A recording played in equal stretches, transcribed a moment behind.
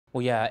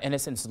Well, yeah,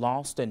 innocence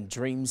lost and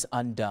dreams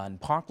undone.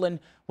 Parkland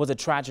was a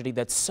tragedy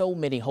that so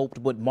many hoped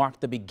would mark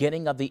the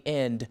beginning of the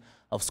end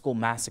of school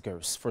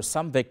massacres. For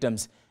some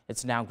victims,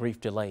 it's now grief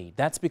delayed.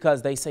 That's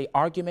because they say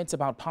arguments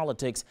about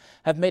politics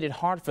have made it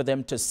hard for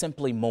them to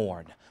simply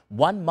mourn.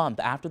 1 month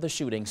after the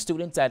shooting,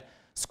 students at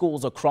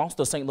schools across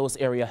the St. Louis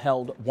area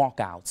held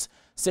walkouts.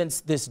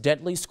 Since this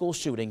deadly school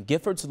shooting,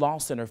 Giffords Law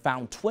Center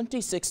found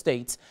 26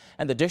 states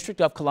and the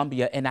District of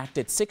Columbia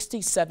enacted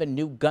 67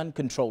 new gun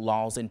control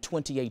laws in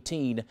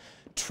 2018,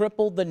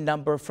 triple the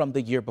number from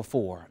the year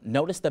before.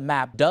 Notice the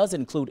map does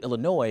include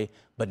Illinois,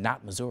 but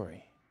not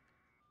Missouri.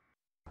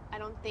 I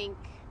don't think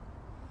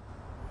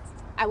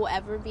I will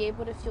ever be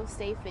able to feel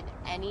safe in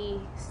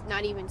any,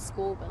 not even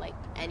school, but like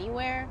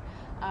anywhere.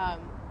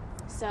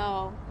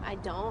 So I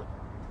don't.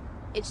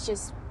 It's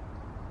just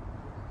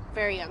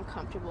very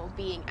uncomfortable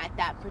being at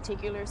that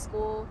particular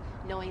school,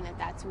 knowing that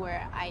that's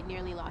where I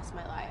nearly lost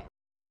my life.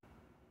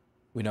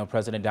 We know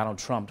President Donald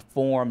Trump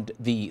formed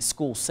the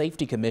School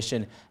Safety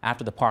Commission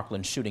after the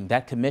Parkland shooting.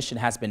 That commission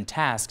has been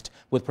tasked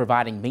with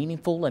providing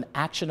meaningful and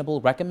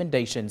actionable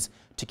recommendations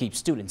to keep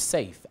students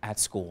safe at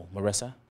school. Marissa?